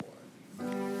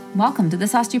Welcome to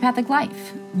This Osteopathic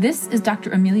Life. This is Dr.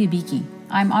 Amelia Beakey.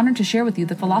 I'm honored to share with you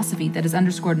the philosophy that has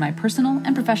underscored my personal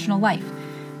and professional life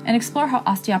and explore how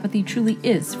osteopathy truly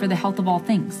is for the health of all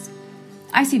things.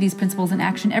 I see these principles in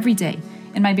action every day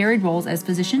in my varied roles as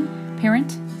physician,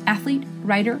 parent, athlete,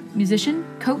 writer, musician,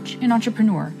 coach, and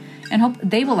entrepreneur, and hope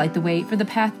they will light the way for the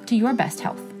path to your best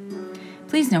health.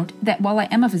 Please note that while I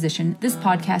am a physician, this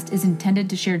podcast is intended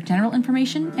to share general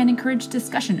information and encourage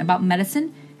discussion about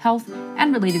medicine, health,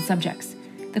 and related subjects.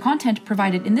 The content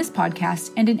provided in this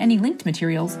podcast and in any linked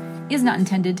materials is not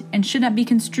intended and should not be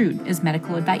construed as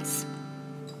medical advice.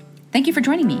 Thank you for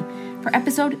joining me for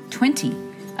episode 20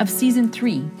 of season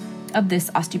 3 of This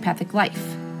Osteopathic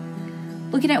Life.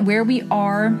 Looking at where we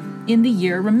are in the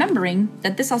year, remembering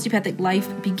that This Osteopathic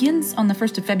Life begins on the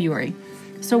 1st of February,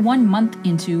 so 1 month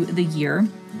into the year.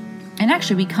 And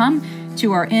actually, we come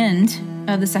to our end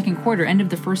of the second quarter, end of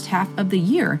the first half of the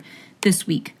year this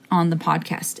week on the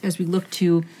podcast, as we look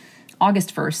to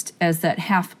August 1st as that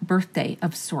half birthday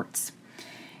of sorts.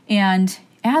 And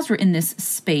as we're in this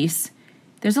space,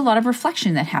 there's a lot of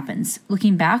reflection that happens,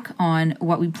 looking back on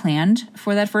what we planned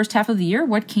for that first half of the year,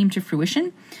 what came to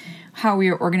fruition, how we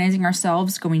are organizing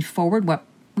ourselves going forward, what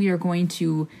we are going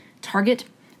to target,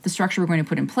 the structure we're going to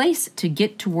put in place to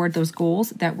get toward those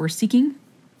goals that we're seeking.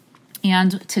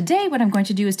 And today, what I'm going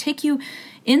to do is take you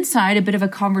inside a bit of a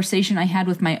conversation I had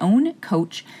with my own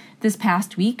coach this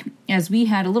past week as we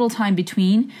had a little time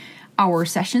between our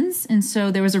sessions. And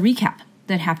so there was a recap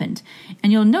that happened.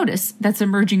 And you'll notice that's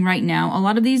emerging right now, a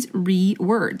lot of these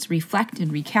words, reflect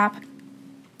and recap.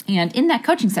 And in that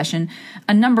coaching session,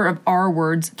 a number of R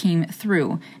words came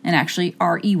through, and actually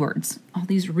RE words. All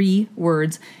these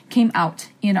words came out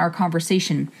in our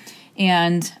conversation.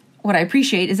 And what I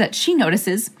appreciate is that she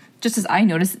notices, just as I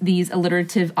notice, these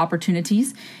alliterative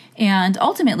opportunities. And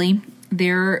ultimately,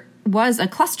 there was a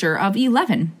cluster of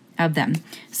 11 of them,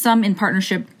 some in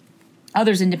partnership,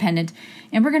 others independent.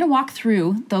 And we're going to walk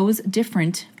through those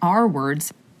different R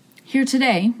words here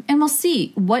today, and we'll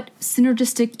see what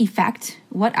synergistic effect,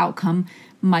 what outcome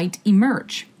might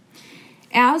emerge.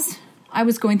 As I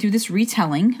was going through this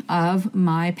retelling of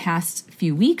my past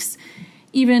few weeks,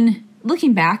 even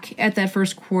looking back at that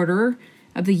first quarter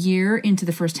of the year, into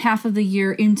the first half of the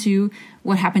year, into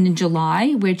what happened in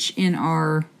July, which in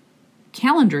our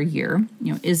calendar year,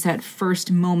 is that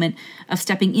first moment of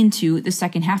stepping into the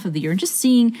second half of the year and just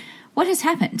seeing what has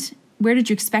happened. Where did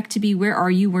you expect to be? Where are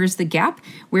you? Where's the gap?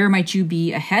 Where might you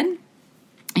be ahead?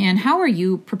 And how are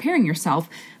you preparing yourself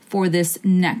for this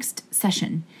next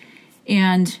session?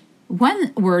 And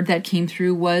one word that came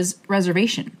through was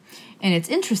reservation. And it's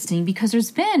interesting because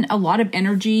there's been a lot of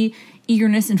energy,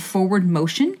 eagerness, and forward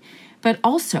motion, but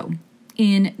also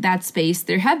in that space,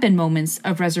 there have been moments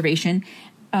of reservation,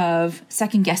 of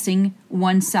second-guessing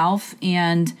oneself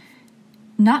and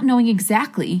not knowing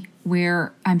exactly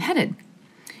where I'm headed.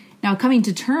 Now, coming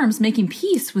to terms, making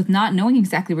peace with not knowing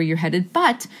exactly where you're headed,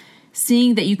 but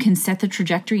seeing that you can set the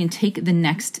trajectory and take the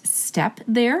next step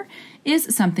there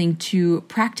is something to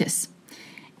practice.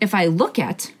 If I look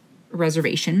at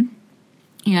reservation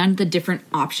and the different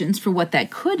options for what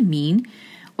that could mean,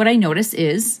 what I notice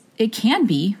is it can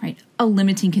be a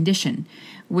limiting condition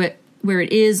where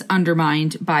it is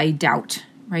undermined by doubt.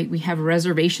 We have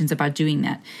reservations about doing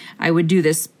that. I would do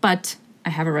this, but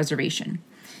I have a reservation.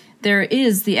 There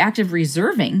is the act of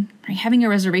reserving, having a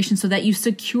reservation so that you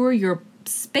secure your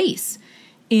space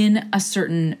in a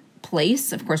certain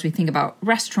place. Of course, we think about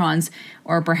restaurants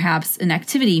or perhaps an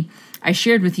activity. I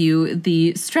shared with you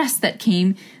the stress that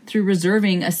came through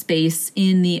reserving a space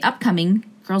in the upcoming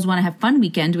Girls Want to Have Fun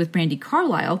weekend with Brandi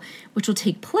Carlile, which will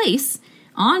take place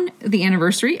on the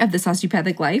anniversary of This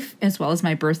Osteopathic Life, as well as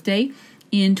my birthday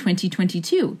in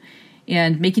 2022.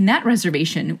 And making that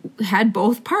reservation had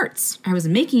both parts. I was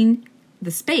making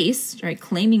the space,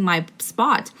 claiming my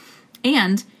spot,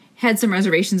 and had some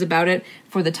reservations about it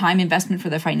for the time investment, for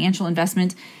the financial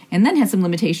investment, and then had some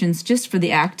limitations just for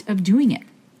the act of doing it.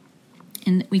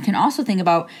 And we can also think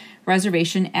about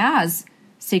reservation as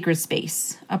sacred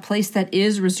space, a place that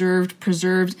is reserved,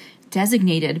 preserved,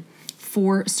 designated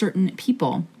for certain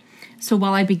people. So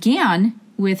while I began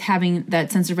with having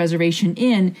that sense of reservation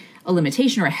in a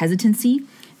limitation or a hesitancy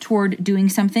toward doing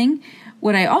something,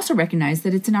 what I also recognize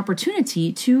that it's an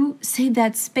opportunity to save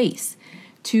that space,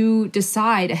 to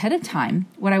decide ahead of time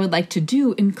what I would like to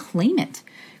do and claim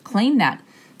that.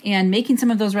 And making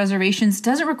some of those reservations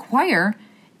doesn't require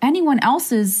anyone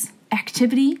else's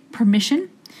activity, permission.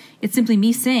 It's simply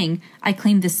me saying, I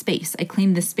claim this space. I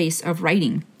claim this space of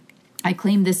writing. I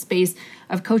claim this space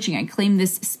of coaching. I claim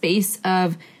this space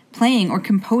of playing or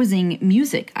composing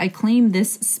music. I claim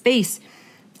this space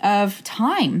of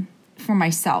time for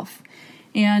myself.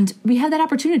 And we had that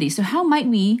opportunity. So how might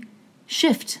we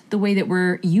shift the way that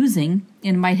we're using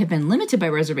and might have been limited by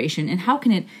reservation, and how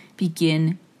can it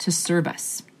begin to serve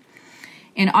us?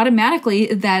 And automatically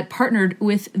that partnered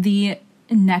with the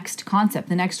next concept,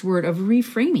 the next word of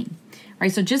reframing,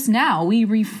 right? So just now we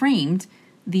reframed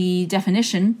the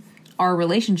definition, our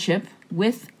relationship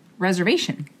with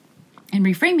reservation. And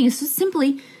reframing is just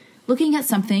simply looking at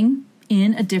something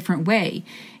in a different way.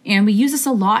 And we use this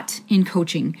a lot in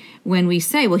coaching when we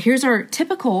say, well, here's our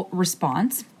typical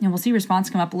response. And we'll see response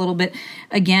come up a little bit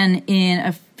again in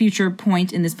a future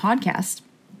point in this podcast.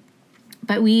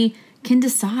 But we can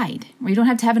decide. We don't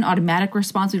have to have an automatic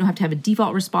response. We don't have to have a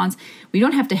default response. We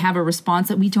don't have to have a response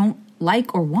that we don't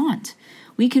like or want.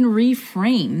 We can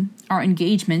reframe our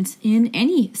engagement in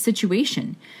any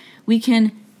situation. We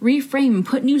can reframe and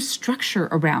put new structure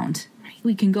around. Right?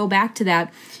 We can go back to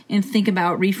that and think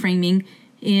about reframing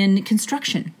in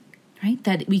construction, right?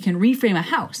 That we can reframe a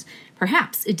house.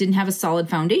 Perhaps it didn't have a solid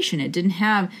foundation. It didn't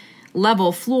have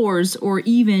level floors or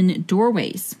even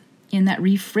doorways. And that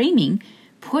reframing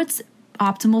puts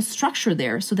optimal structure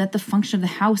there so that the function of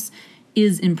the house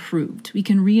is improved. We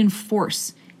can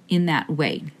reinforce in that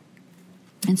way.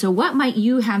 And so what might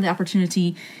you have the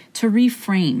opportunity to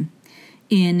reframe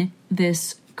in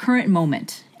this current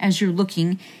moment as you're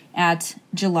looking at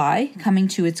July coming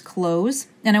to its close?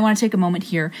 And I want to take a moment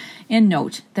here and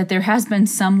note that there has been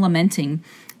some lamenting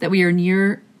that we are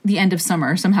near the end of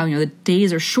summer. Somehow, the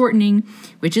days are shortening,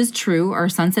 which is true. Our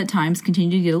sunset times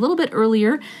continue to get a little bit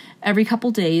earlier every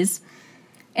couple days.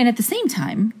 And at the same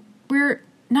time, we're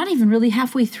not even really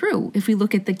halfway through if we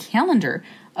look at the calendar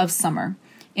of summer.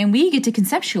 And we get to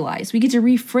conceptualize, we get to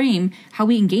reframe how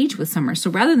we engage with summer. So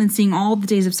rather than seeing all the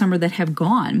days of summer that have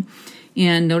gone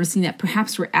and noticing that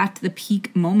perhaps we're at the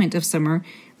peak moment of summer,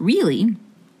 really,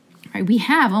 right, we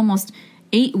have almost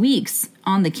 8 weeks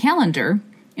on the calendar,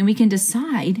 and we can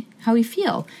decide how we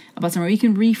feel about summer. We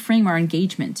can reframe our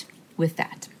engagement with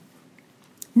that.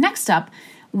 Next up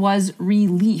was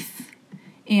relief.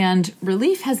 And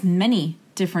relief has many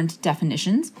different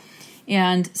definitions,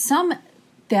 and some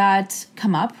that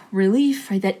come up, relief,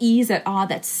 right? That ease, that awe,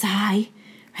 that sigh,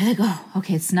 right? Like, oh,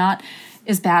 okay, it's not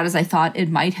as bad as I thought it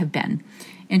might have been.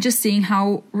 And just seeing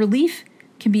how relief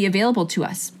can be available to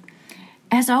us.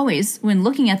 As always, when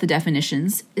looking at the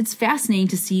definitions, it's fascinating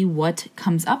to see what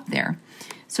comes up there.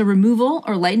 So removal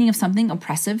or lightening of something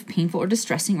oppressive, painful, or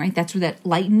distressing, right? That's where that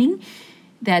lightening,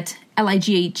 that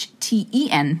lightening,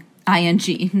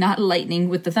 not lightning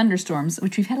with the thunderstorms,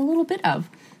 which we've had a little bit of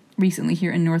recently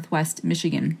here in Northwest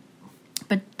Michigan.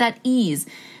 But that ease,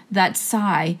 that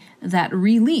sigh, that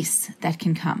release that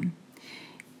can come.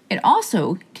 It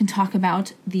also can talk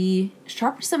about the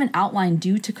sharpness of an outline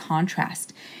due to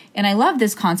contrast. And I love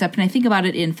this concept, and I think about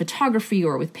it in photography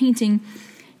or with painting.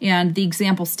 And the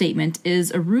example statement is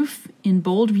a roof in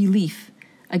bold relief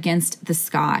against the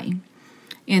sky.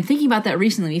 And thinking about that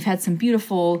recently, we've had some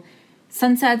beautiful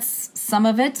sunsets, some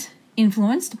of it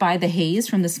influenced by the haze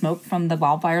from the smoke from the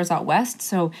wildfires out west.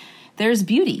 So there's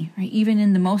beauty, right? Even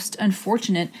in the most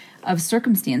unfortunate of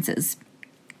circumstances.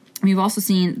 We've also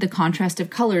seen the contrast of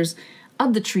colors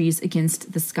of the trees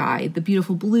against the sky, the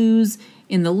beautiful blues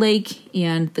in the lake,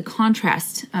 and the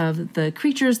contrast of the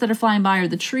creatures that are flying by or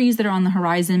the trees that are on the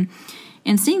horizon.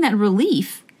 And seeing that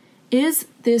relief is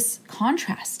this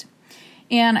contrast.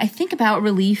 And I think about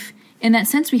relief in that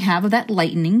sense we have of that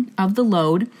lightening of the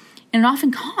load. And it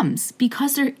often comes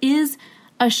because there is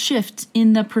a shift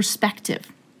in the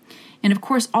perspective. And of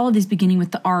course, all of these beginning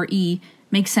with the RE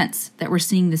makes sense that we're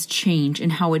seeing this change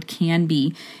and how it can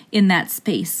be in that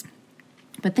space.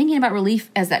 But thinking about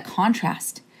relief as that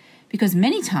contrast, because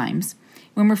many times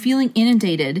when we're feeling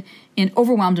inundated and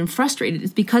overwhelmed and frustrated,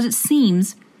 it's because it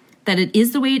seems that it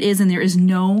is the way it is and there is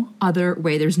no other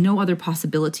way. There's no other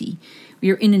possibility.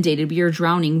 We are inundated. We are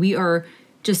drowning. We are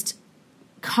just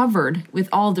covered with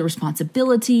all the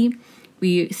responsibility.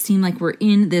 We seem like we're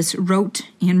in this rote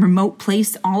and remote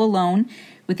place all alone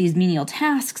with these menial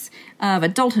tasks of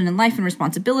adulthood and life and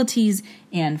responsibilities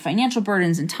and financial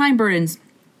burdens and time burdens.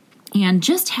 And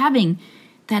just having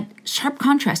that sharp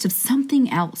contrast of something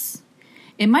else.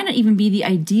 It might not even be the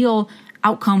ideal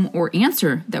outcome or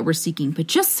answer that we're seeking, but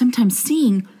just sometimes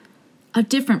seeing a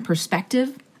different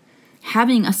perspective,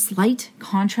 having a slight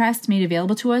contrast made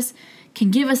available to us can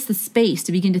give us the space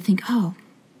to begin to think, oh,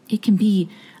 it can be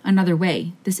another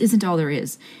way. This isn't all there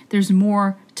is. There's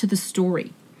more to the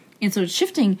story. And so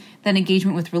shifting that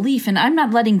engagement with relief, and I'm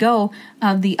not letting go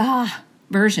of the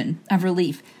version of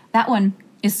relief. That one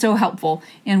is so helpful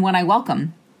and one I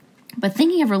welcome. But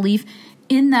thinking of relief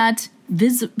in that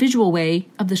visual way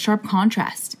of the sharp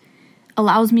contrast,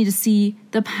 allows me to see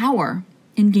the power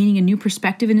in gaining a new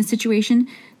perspective in a situation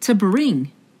to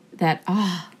bring that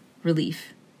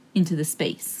relief into the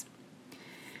space.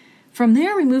 From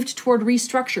there, we moved toward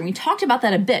restructure. We talked about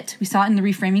that a bit. We saw it in the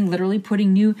reframing, literally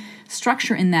putting new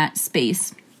structure in that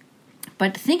space.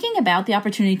 But thinking about the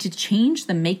opportunity to change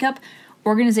the makeup,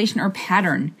 organization, or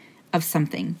pattern of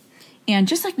something. And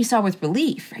just like we saw with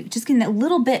relief, right? Just getting that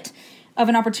little bit of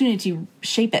an opportunity to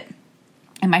shape it.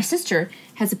 And my sister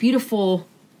has a beautiful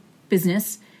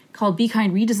business called Be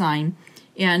Kind Redesign,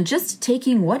 and just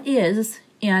taking what is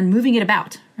and moving it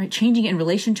about, right? Changing it in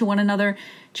relation to one another,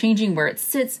 changing where it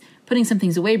sits, putting some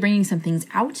things away, bringing some things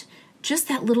out. Just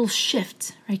that little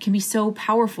shift, right, can be so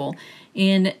powerful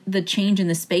in the change in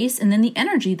the space and then the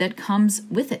energy that comes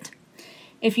with it.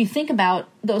 If you think about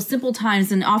those simple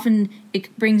times, and often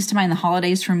it brings to mind the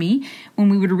holidays for me, when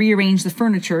we would rearrange the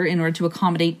furniture in order to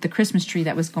accommodate the Christmas tree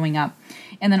that was going up.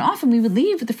 And then often we would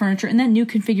leave with the furniture in that new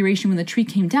configuration when the tree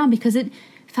came down because it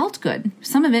felt good.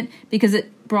 Some of it because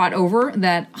it brought over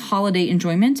that holiday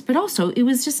enjoyment, but also it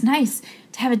was just nice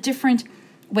to have a different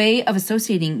way of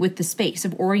associating with the space,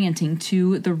 of orienting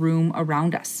to the room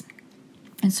around us.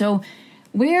 And so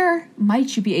where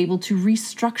might you be able to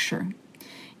restructure?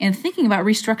 And thinking about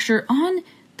restructure on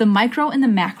the micro and the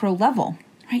macro level,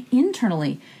 right?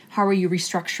 Internally, how are you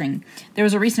restructuring? There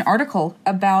was a recent article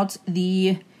about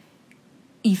the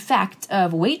effect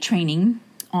of weight training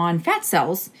on fat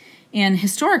cells. And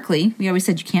historically, we always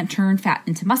said you can't turn fat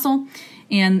into muscle.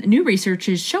 And new research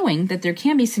is showing that there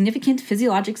can be significant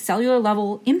physiologic cellular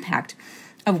level impact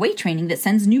of weight training that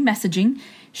sends new messaging,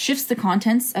 shifts the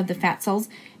contents of the fat cells,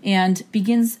 and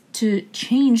begins to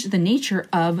change the nature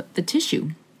of the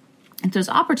tissue. And there's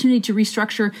opportunity to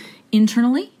restructure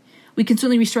internally. We can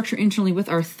certainly restructure internally with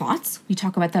our thoughts. We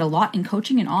talk about that a lot in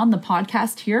coaching and on the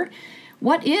podcast here.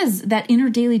 What is that inner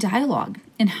daily dialogue?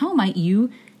 And how might you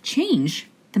change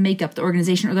the makeup, the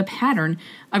organization, or the pattern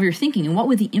of your thinking? And what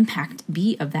would the impact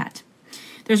be of that?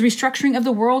 There's restructuring of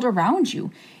the world around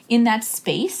you. In that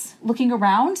space, looking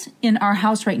around in our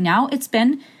house right now, it's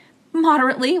been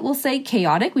moderately, we'll say,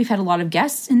 chaotic. We've had a lot of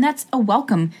guests, and that's a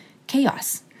welcome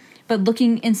chaos. But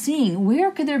looking and seeing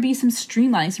where could there be some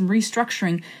streamlining, some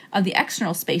restructuring of the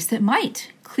external space that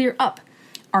might clear up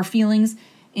our feelings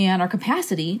and our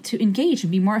capacity to engage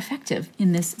and be more effective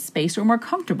in this space or more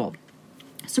comfortable.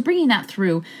 So bringing that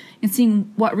through and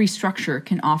seeing what restructure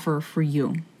can offer for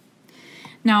you.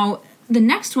 Now, the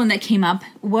next one that came up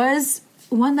was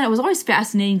one that was always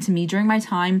fascinating to me during my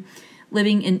time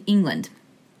living in England.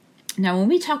 Now, when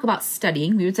we talk about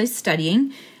studying, we would say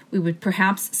studying. We would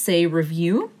perhaps say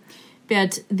review.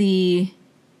 But the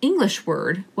English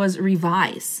word was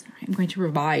revise. I'm going to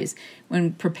revise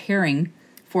when preparing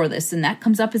for this. And that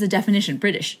comes up as a definition,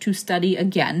 British, to study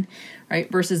again, right?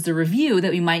 Versus the review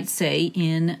that we might say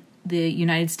in the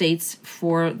United States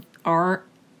for our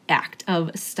act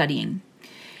of studying.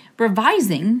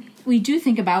 Revising, we do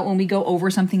think about when we go over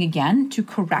something again to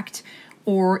correct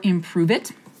or improve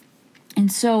it. And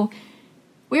so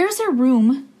where's there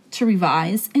room to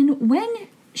revise, and when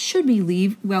should we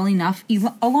leave well enough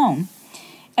alone?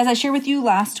 As I shared with you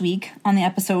last week on the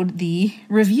episode, the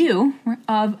review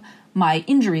of my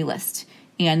injury list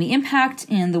and the impact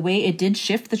and the way it did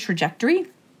shift the trajectory,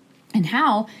 and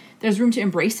how there's room to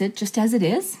embrace it just as it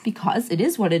is, because it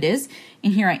is what it is.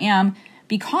 And here I am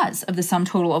because of the sum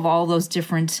total of all those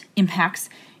different impacts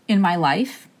in my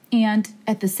life. And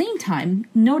at the same time,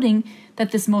 noting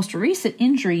that this most recent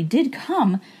injury did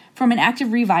come from an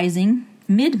active revising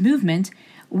mid-movement,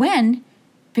 when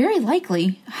very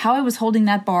likely how I was holding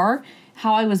that bar,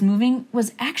 how I was moving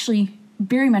was actually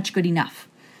very much good enough,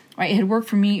 right? It had worked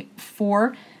for me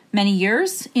for many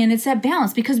years, and it's that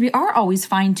balance, because we are always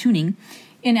fine-tuning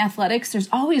in athletics. There's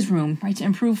always room, right, to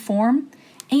improve form,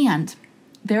 and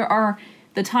there are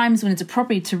the times when it's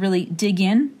appropriate to really dig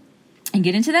in and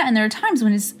get into that, and there are times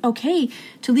when it's okay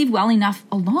to leave well enough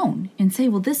alone and say,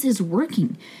 well, this is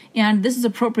working, and this is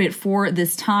appropriate for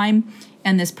this time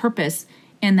and this purpose.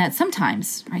 And that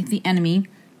sometimes, right, the enemy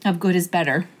of good is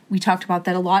better. We talked about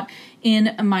that a lot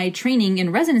in my training,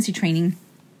 in residency training,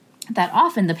 that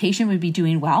often the patient would be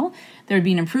doing well, there would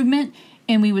be an improvement,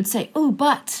 and we would say, oh,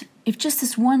 but if just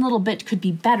this one little bit could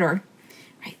be better,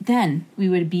 right, then we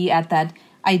would be at that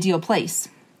ideal place.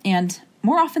 And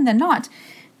more often than not,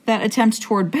 that attempt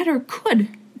toward better could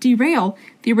derail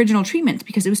the original treatment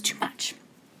because it was too much.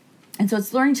 And so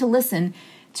it's learning to listen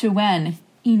to when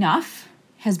enough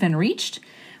has been reached,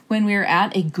 when we're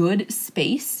at a good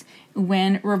space,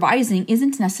 when revising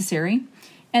isn't necessary,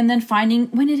 and then finding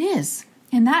when it is.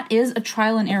 And that is a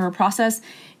trial and error process.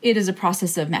 It is a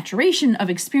process of maturation, of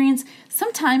experience,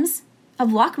 sometimes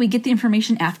of luck. We get the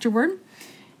information afterward,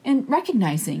 and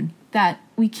recognizing that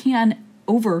we can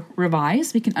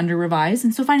over-revise, we can under-revise,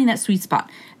 and so finding that sweet spot,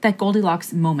 that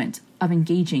Goldilocks moment of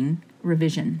engaging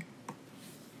revision.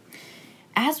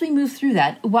 As we move through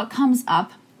that, what comes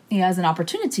up as an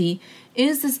opportunity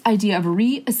is this idea of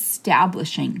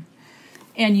re-establishing.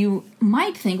 And you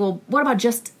might think, well, what about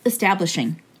just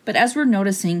establishing? But as we're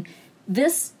noticing,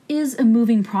 this is a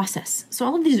moving process. So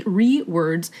all of these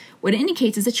words, what it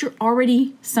indicates is that you're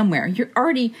already somewhere. You're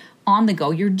already on the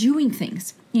go. You're doing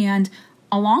things. And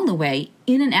along the way,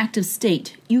 in an active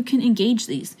state, you can engage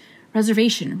these.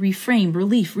 Reservation, reframe,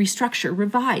 relief, restructure,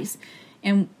 revise.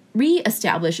 And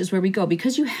re-establish is where we go,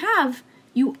 because you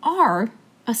are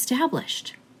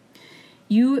established.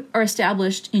 You are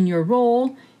established in your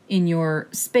role, in your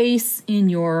space, in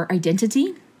your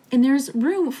identity, and there's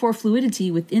room for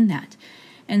fluidity within that.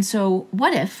 And so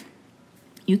what if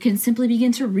you can simply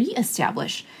begin to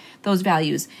re-establish those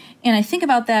values? And I think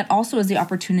about that also as the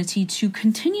opportunity to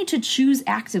continue to choose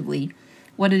actively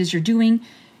what it is you're doing,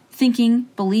 thinking,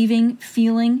 believing,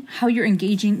 feeling, how you're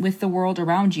engaging with the world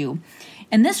around you.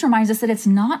 And this reminds us that it's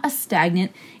not a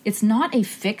stagnant, it's not a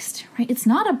fixed, right? It's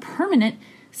not a permanent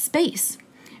space.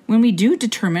 When we do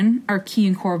determine our key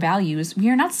and core values, we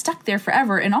are not stuck there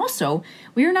forever. And also,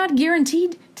 we are not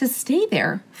guaranteed to stay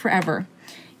there forever.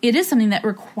 It is something that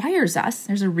requires us,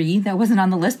 there's a that wasn't on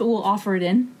the list, but we'll offer it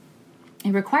in.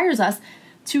 It requires us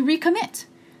to recommit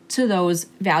to those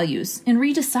values and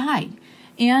redecide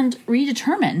and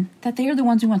redetermine that they are the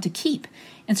ones we want to keep.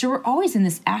 And so we're always in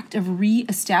this act of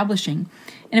reestablishing.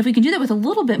 And if we can do that with a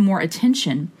little bit more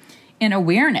attention and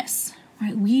awareness,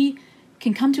 right, we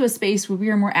can come to a space where we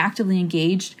are more actively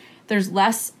engaged. There's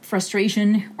less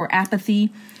frustration or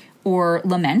apathy or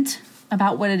lament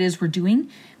about what it is we're doing,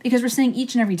 because we're saying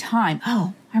each and every time,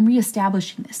 oh, I'm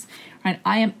reestablishing this, right?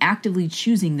 I am actively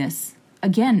choosing this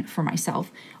again for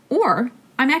myself, or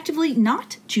I'm actively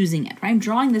not choosing it, right? I'm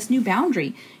drawing this new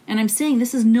boundary and I'm saying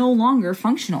this is no longer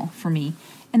functional for me,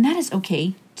 and that is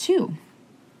okay too.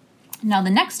 Now,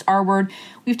 the next R word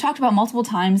we've talked about multiple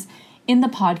times in the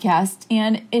podcast,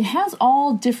 and it has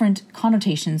all different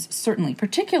connotations, certainly,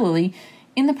 particularly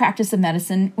in the practice of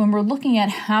medicine when we're looking at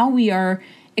how we are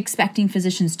expecting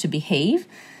physicians to behave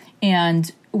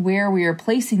and where we are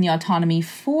placing the autonomy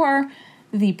for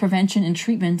the prevention and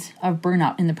treatment of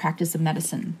burnout in the practice of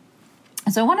medicine.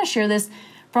 And so I want to share this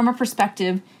from a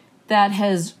perspective that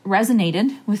has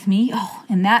resonated with me. Oh,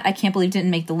 and that I can't believe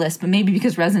didn't make the list, but maybe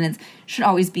because resonance should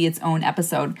always be its own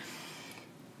episode.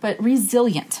 But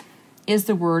resilient is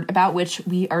the word about which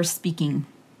we are speaking.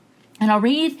 And I'll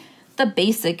read the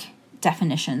basic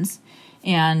definitions,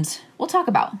 and we'll talk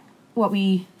about what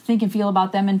we think and feel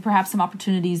about them, and perhaps some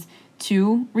opportunities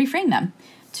to reframe them,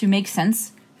 to make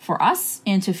sense for us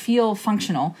and to feel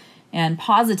functional and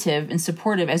positive and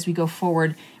supportive as we go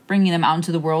forward, bringing them out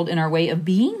into the world in our way of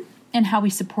being and how we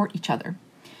support each other.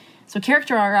 So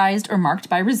characterized or marked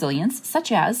by resilience,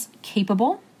 such as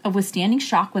capable of withstanding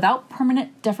shock without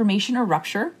permanent deformation or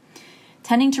rupture,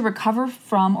 tending to recover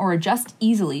from or adjust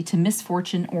easily to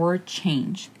misfortune or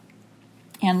change.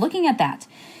 And looking at that,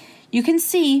 you can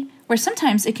see where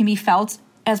sometimes it can be felt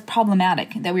as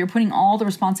problematic, that we are putting all the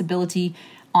responsibility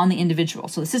on the individual.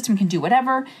 So the system can do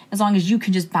whatever as long as you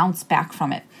can just bounce back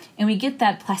from it. And we get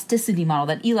that plasticity model,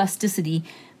 that elasticity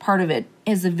part of it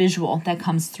as a visual that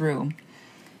comes through.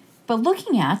 But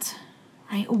looking at,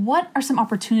 right, what are some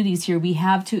opportunities here we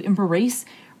have to embrace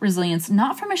resilience,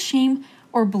 not from a shame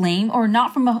or blame, or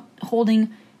not from holding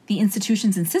the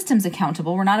institutions and systems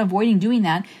accountable. We're not avoiding doing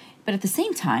that. But at the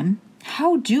same time,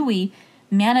 how do we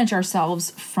manage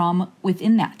ourselves from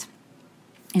within that?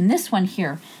 In this one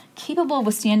here, capable of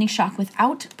withstanding shock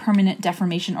without permanent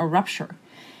deformation or rupture.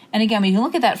 And again, we can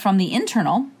look at that from the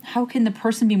internal. How can the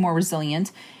person be more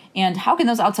resilient? And how can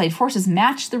those outside forces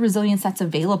match the resilience that's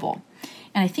available?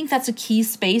 And I think that's a key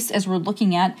space as we're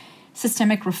looking at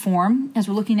systemic reform, as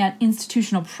we're looking at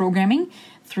institutional programming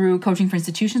through Coaching for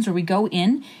Institutions, where we go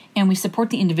in and we support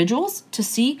the individuals to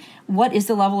see what is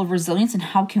the level of resilience and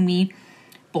how can we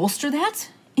bolster that.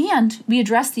 And we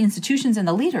address the institutions and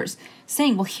the leaders,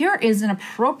 saying, well, here is an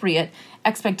appropriate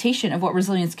expectation of what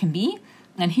resilience can be,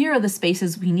 and here are the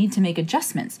spaces we need to make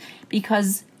adjustments,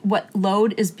 because what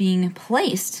load is being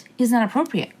placed is not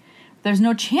appropriate. There's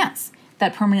no chance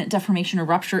that permanent deformation or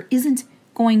rupture isn't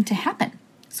going to happen.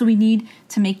 So we need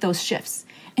to make those shifts.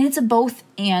 And it's a both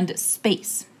and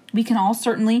space. We can all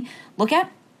certainly look at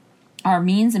our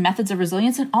means and methods of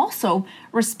resilience and also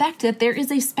respect that there is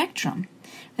a spectrum.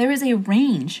 There is a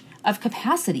range of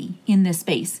capacity in this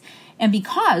space. And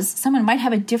because someone might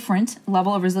have a different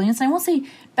level of resilience, and I won't say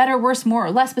better, worse, more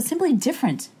or less, but simply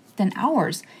different than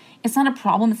ours, it's not a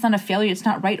problem, it's not a failure, it's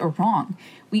not right or wrong.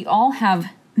 We all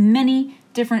have many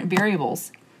different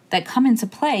variables that come into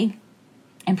play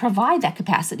and provide that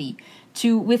capacity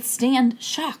to withstand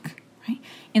shock, right?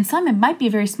 In some, it might be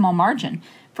a very small margin.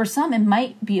 For some, it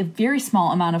might be a very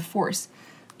small amount of force.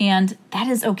 And that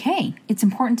is okay. It's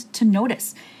important to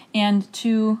notice and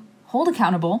to hold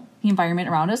accountable the environment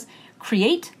around us,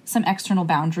 create some external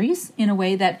boundaries in a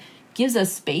way that gives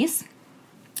us space.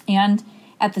 And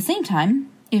at the same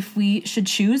time, if we should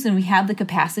choose and we have the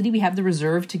capacity, we have the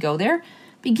reserve to go there,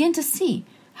 begin to see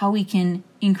how we can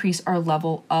increase our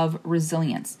level of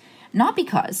resilience. Not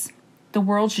because the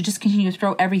world should just continue to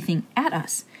throw everything at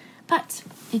us, but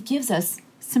it gives us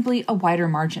simply a wider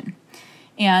margin.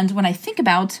 And when I think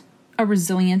about a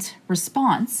resilient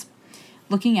response,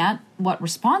 looking at what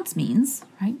response means,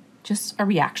 right? Just a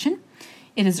reaction.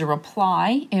 It is a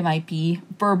reply. It might be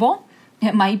verbal.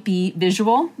 It might be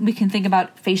visual. We can think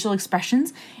about facial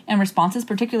expressions and responses,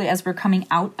 particularly as we're coming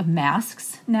out of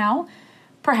masks now,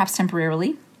 perhaps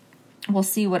temporarily. We'll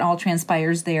see what all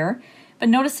transpires there. But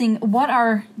noticing what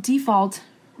our default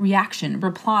reaction,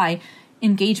 reply,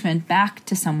 engagement back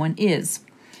to someone is.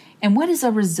 And what is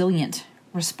a resilient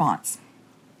response?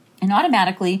 And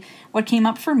automatically, what came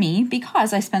up for me,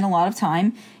 because I spent a lot of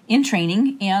time in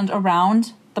training and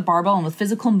around the barbell and with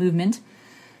physical movement,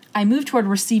 I moved toward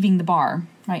receiving the bar,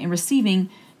 right? And receiving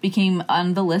became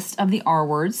on the list of the R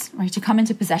words, right? To come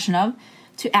into possession of,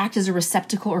 to act as a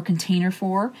receptacle or container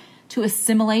for, to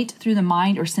assimilate through the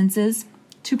mind or senses,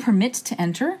 to permit to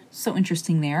enter, so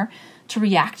interesting there, to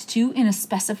react to in a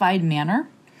specified manner,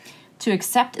 to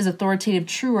accept as authoritative,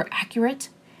 true, or accurate,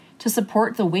 to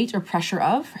support the weight or pressure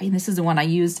of, right? And this is the one I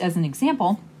used as an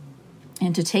example,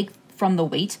 and to take from the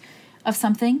weight of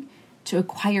something, to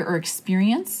acquire or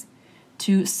experience,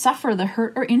 to suffer the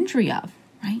hurt or injury of,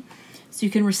 right? So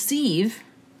you can receive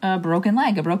a broken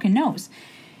leg, a broken nose.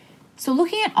 So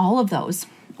looking at all of those,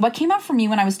 what came up for me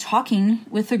when I was talking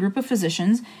with a group of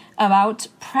physicians about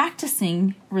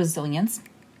practicing resilience,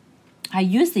 I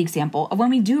used the example of when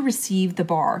we do receive the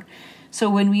bar. So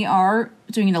when we are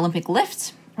doing an Olympic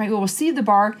lift, right, we'll receive the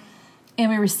bar and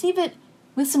we receive it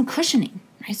with some cushioning,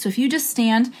 right? So if you just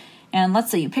stand and let's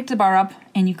say you picked the bar up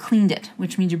and you cleaned it,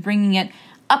 which means you're bringing it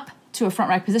up to a front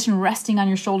rack position, resting on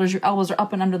your shoulders, your elbows are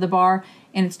up and under the bar,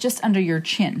 and it's just under your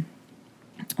chin.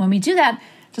 When we do that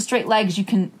to straight legs, you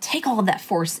can take all of that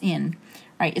force in,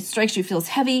 right? It strikes you, it feels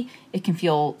heavy, it can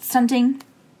feel stunting.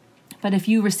 But if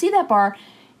you receive that bar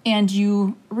and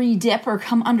you re-dip or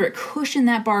come under it, cushion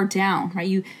that bar down, right?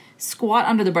 You squat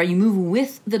under the bar, you move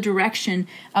with the direction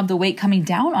of the weight coming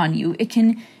down on you, it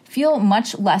can feel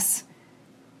much less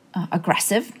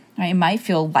aggressive, right? It might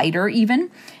feel lighter even.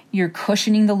 You're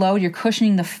cushioning the load, you're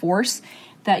cushioning the force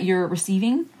that you're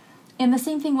receiving. And the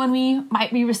same thing when we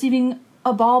might be receiving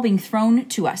a ball being thrown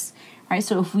to us, right?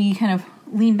 So if we kind of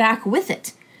lean back with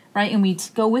it, right? And we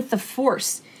go with the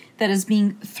force that is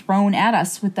being thrown at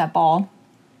us with that ball,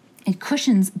 it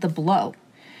cushions the blow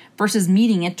versus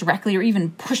meeting it directly or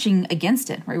even pushing against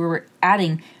it, right? Where we're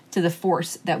adding to the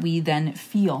force that we then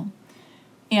feel.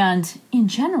 And in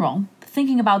general,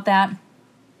 thinking about that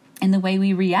and the way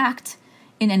we react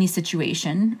in any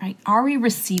situation, right? Are we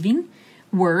receiving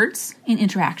words in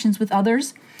interactions with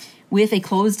others with a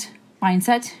closed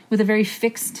mindset, with a very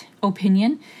fixed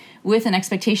opinion, with an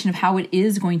expectation of how it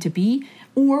is going to be,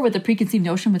 or with a preconceived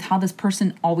notion with how this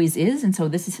person always is, and so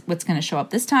this is what's going to show up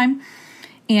this time,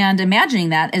 and imagining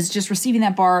that as just receiving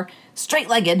that bar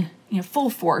straight-legged, full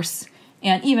force,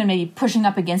 and even maybe pushing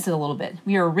up against it a little bit.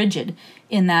 We are rigid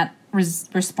in that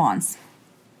response,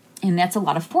 and that's a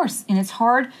lot of force, and it's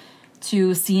hard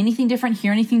to see anything different,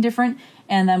 hear anything different,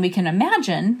 and then we can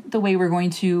imagine the way we're going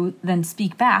to then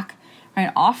speak back,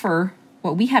 right? Offer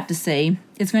what we have to say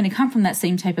is going to come from that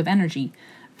same type of energy.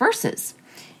 Versus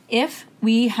if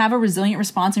we have a resilient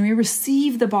response and we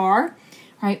receive the bar,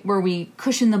 right, where we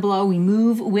cushion the blow, we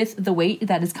move with the weight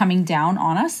that is coming down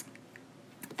on us,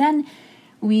 then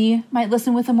we might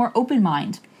listen with a more open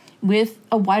mind, with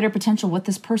a wider potential what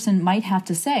this person might have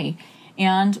to say.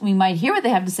 And we might hear what they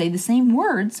have to say, the same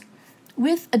words,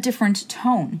 with a different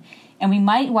tone. And we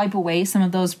might wipe away some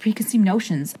of those preconceived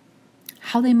notions,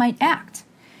 how they might act.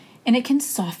 And it can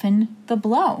soften the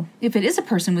blow. If it is a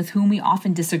person with whom we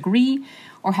often disagree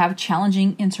or have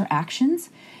challenging interactions,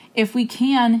 if we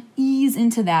can ease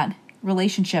into that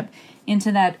relationship,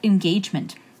 into that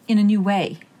engagement in a new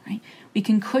way, right? We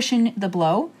can cushion the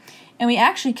blow and we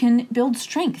actually can build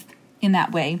strength in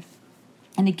that way.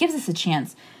 And it gives us a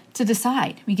chance to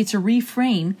decide. We get to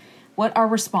reframe what our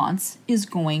response is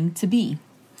going to be.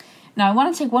 Now, I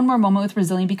want to take one more moment with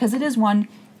resilient because it is one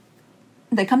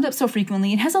that comes up so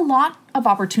frequently. It has a lot of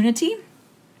opportunity,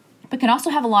 but can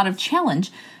also have a lot of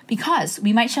challenge because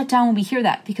we might shut down when we hear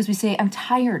that because we say, I'm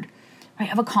tired,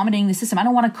 right, of accommodating the system. I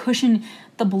don't want to cushion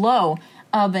the blow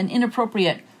of an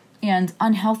inappropriate and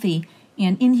unhealthy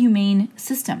and inhumane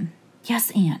system.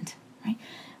 Yes, right?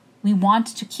 We want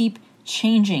to keep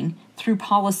changing through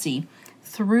policy,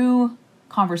 through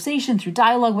conversation, through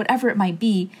dialogue, whatever it might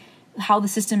be, how the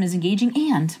system is engaging,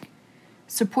 and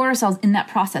support ourselves in that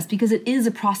process because it is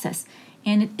a process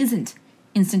and it isn't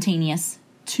instantaneous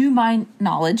to my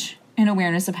knowledge and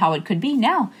awareness of how it could be.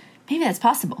 Now, maybe that's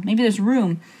possible. Maybe there's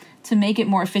room to make it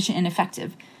more efficient and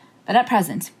effective. But at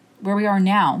present, where we are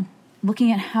now,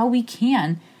 looking at how we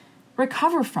can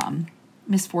recover from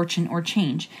misfortune or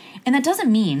change. And that doesn't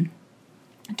mean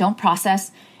don't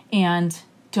process and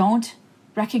don't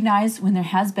recognize when there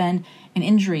has been an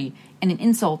injury and an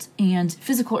insult and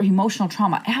physical or emotional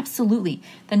trauma. Absolutely,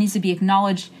 that needs to be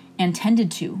acknowledged and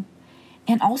tended to.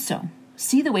 And also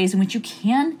see the ways in which you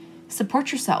can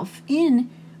support yourself in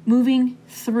moving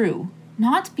through,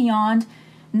 not beyond,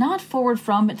 not forward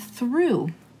from, but through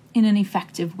in an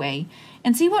effective way.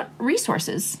 And see what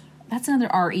resources, that's another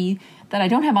RE that I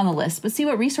don't have on the list, but see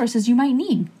what resources you might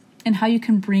need and how you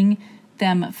can bring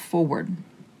them forward.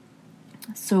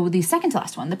 So the second to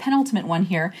last one, the penultimate one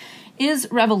here, is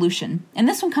revolution. And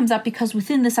this one comes up because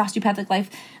within this osteopathic life,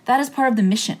 that is part of the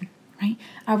mission, right?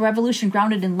 Our revolution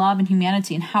grounded in love and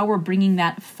humanity and how we're bringing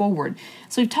that forward.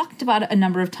 So we've talked about it a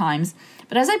number of times,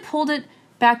 but as I pulled it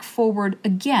back forward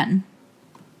again,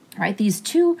 right, these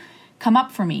two come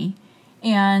up for me.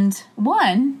 And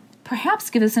one, perhaps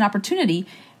give us an opportunity,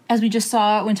 as we just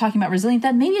saw when talking about resilient,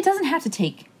 that maybe it doesn't have to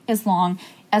take as long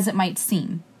as it might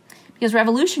seem. Because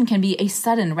revolution can be a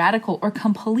sudden, radical, or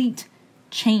complete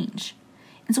change.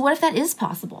 And so what if that is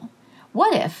possible?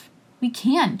 What if we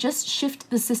can just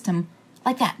shift the system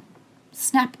like that?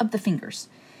 Snap of the fingers.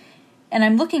 And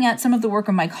I'm looking at some of the work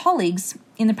of my colleagues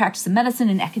in the practice of medicine,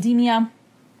 in academia,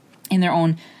 in their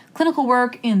own clinical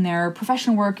work, in their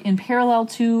professional work, in parallel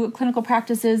to clinical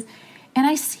practices, and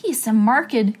I see some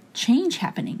marked change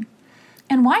happening.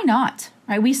 And why not?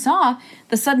 Right? We saw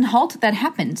the sudden halt that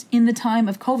happened in the time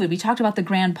of COVID. We talked about the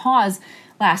grand pause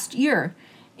last year,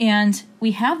 and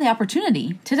we have the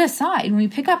opportunity to decide when we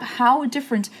pick up how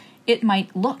different it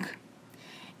might look.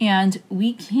 And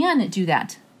we can do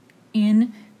that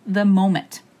in the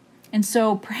moment. And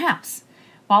so perhaps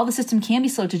while the system can be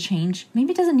slow to change,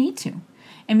 maybe it doesn't need to.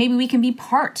 And maybe we can be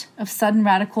part of sudden,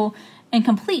 radical, and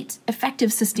complete,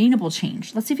 effective, sustainable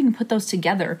change. Let's see if we can put those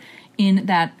together in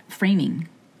that framing.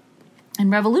 And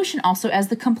revolution also as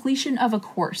the completion of a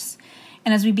course.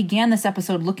 And as we began this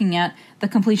episode looking at the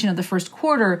completion of the first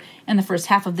quarter and the first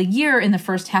half of the year and the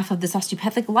first half of this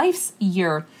osteopathic life's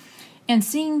year, and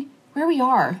seeing where we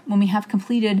are when we have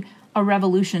completed a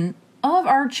revolution of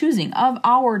our choosing, of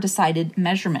our decided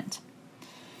measurement.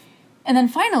 And then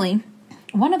finally,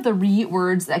 one of the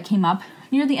words that came up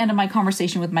near the end of my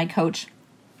conversation with my coach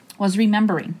was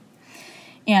remembering.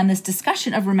 And this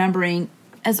discussion of remembering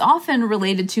is often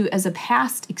related to as a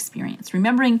past experience,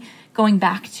 remembering going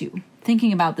back to,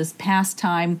 thinking about this past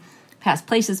time, past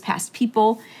places, past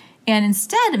people, and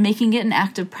instead making it an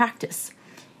active practice.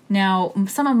 Now,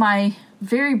 some of my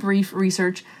very brief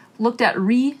research looked at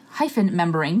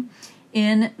remembering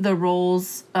in the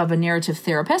roles of a narrative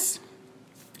therapist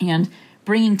and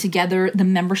bringing together the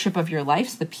membership of your life,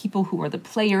 so the people who are the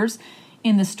players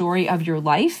in the story of your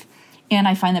life. And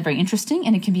I find that very interesting,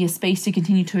 and it can be a space to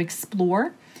continue to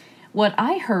explore. What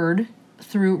I heard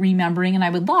through remembering, and I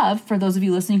would love for those of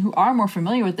you listening who are more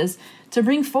familiar with this to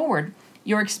bring forward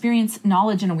your experience,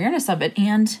 knowledge, and awareness of it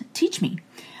and teach me.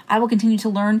 I will continue to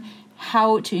learn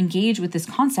how to engage with this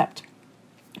concept.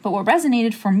 But what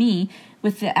resonated for me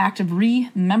with the act of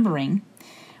remembering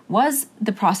was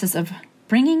the process of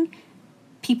bringing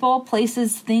people,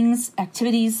 places, things,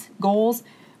 activities, goals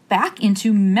back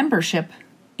into membership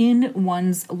in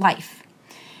one's life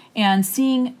and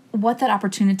seeing what that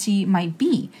opportunity might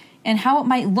be and how it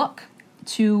might look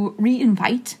to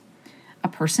re-invite a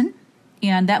person.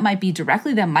 And that might be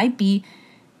directly, that might be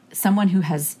someone who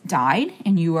has died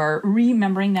and you are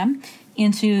remembering them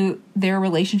into their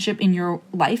relationship in your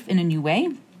life in a new way.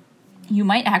 You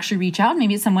might actually reach out.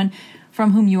 Maybe it's someone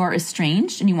from whom you are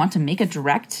estranged and you want to make a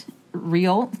direct,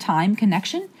 real-time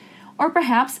connection. Or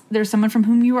perhaps there's someone from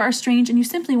whom you are estranged and you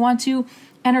simply want to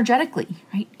energetically,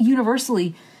 right,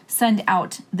 universally send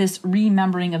out this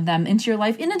remembering of them into your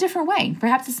life in a different way.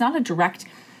 Perhaps it's not a direct,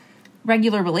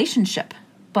 regular relationship,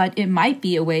 but it might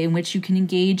be a way in which you can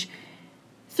engage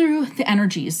through the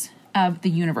energies of the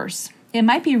universe. It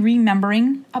might be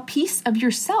remembering a piece of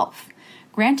yourself,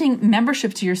 granting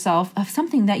membership to yourself of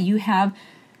something that you have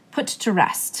put to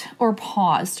rest or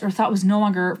paused or thought was no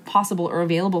longer possible or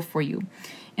available for you.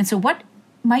 And so what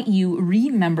might you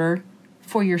remember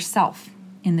for yourself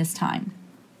in this time?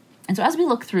 And so as we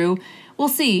look through, we'll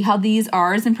see how these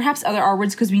R's and perhaps other R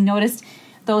words, because we noticed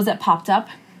those that popped up,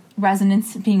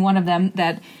 resonance being one of them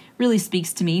that really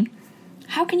speaks to me.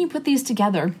 How can you put these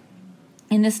together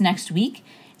in this next week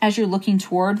as you're looking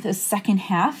toward the second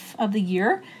half of the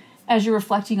year, as you're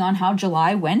reflecting on how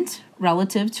July went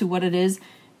relative to what it is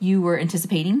you were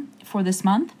anticipating for this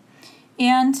month,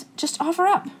 and just offer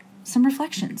up some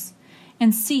reflections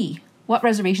and see what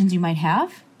reservations you might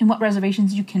have and what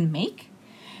reservations you can make,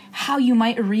 how you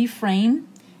might reframe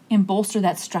and bolster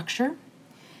that structure,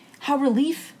 how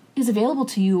relief is available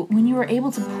to you when you are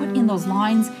able to put in those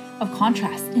lines of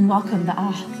contrast and welcome the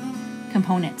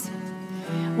component,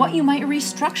 what you might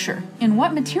restructure and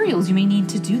what materials you may need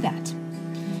to do that,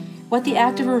 what the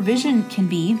active revision can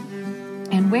be,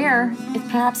 and where it's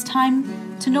perhaps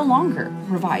time to no longer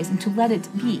revise and to let it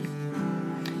be.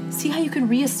 See how you can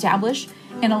reestablish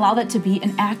and allow that to be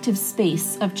an active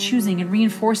space of choosing and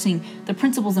reinforcing the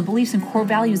principles and beliefs and core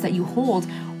values that you hold,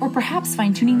 or perhaps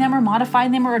fine-tuning them or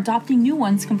modifying them or adopting new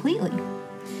ones completely.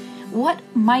 What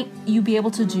might you be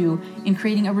able to do in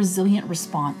creating a resilient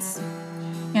response?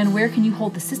 And where can you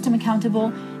hold the system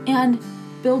accountable and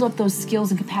build up those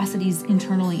skills and capacities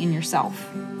internally in yourself?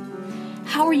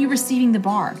 How are you receiving the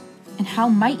bar? And how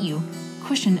might you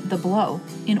cushion the blow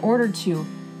in order to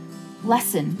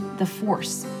lessen the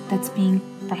force that's being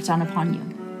brought down upon you?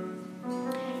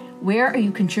 Where are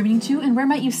you contributing to, and where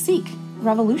might you seek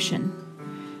revolution?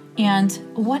 And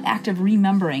what act of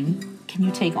remembering can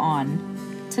you take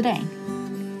on today?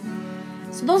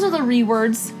 So those are the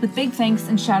rewords, with big thanks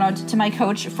and shout out to my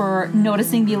coach for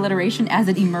noticing the alliteration as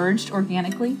it emerged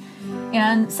organically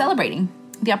and celebrating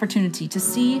the opportunity to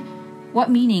see what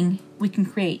meaning we can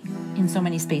create in so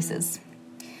many spaces.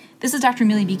 This is Dr.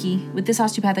 Amelia Beakey with This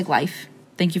Osteopathic Life.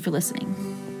 Thank you for listening.